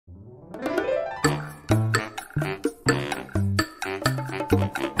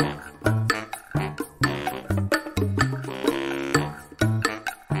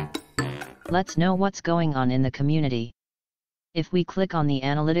Let's know what's going on in the community. If we click on the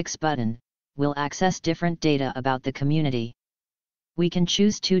Analytics button, we'll access different data about the community. We can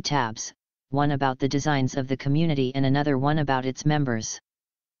choose two tabs, one about the designs of the community and another one about its members.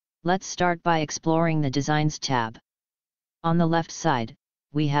 Let's start by exploring the Designs tab. On the left side,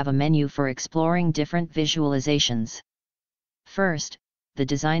 we have a menu for exploring different visualizations. First, the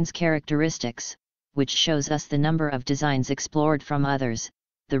Designs characteristics, which shows us the number of designs explored from others,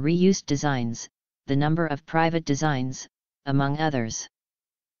 the reused designs, the number of private designs, among others.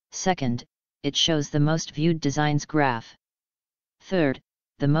 Second, it shows the most viewed designs graph. Third,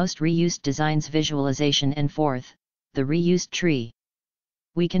 the most reused designs visualization, and fourth, the reused tree.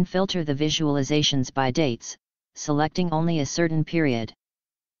 We can filter the visualizations by dates, selecting only a certain period.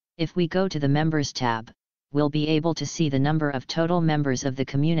 If we go to the Members tab, we'll be able to see the number of total members of the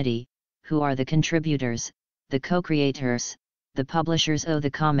community, who are the contributors, the co-creators, the publishers or the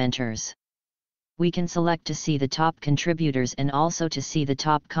commenters. We can select to see the top contributors and also to see the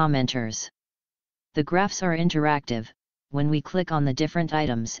top commenters. The graphs are interactive. When we click on the different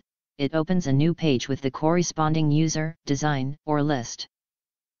items, it opens a new page with the corresponding user, design, or list.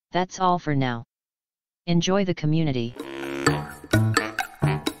 That's all for now. Enjoy the community.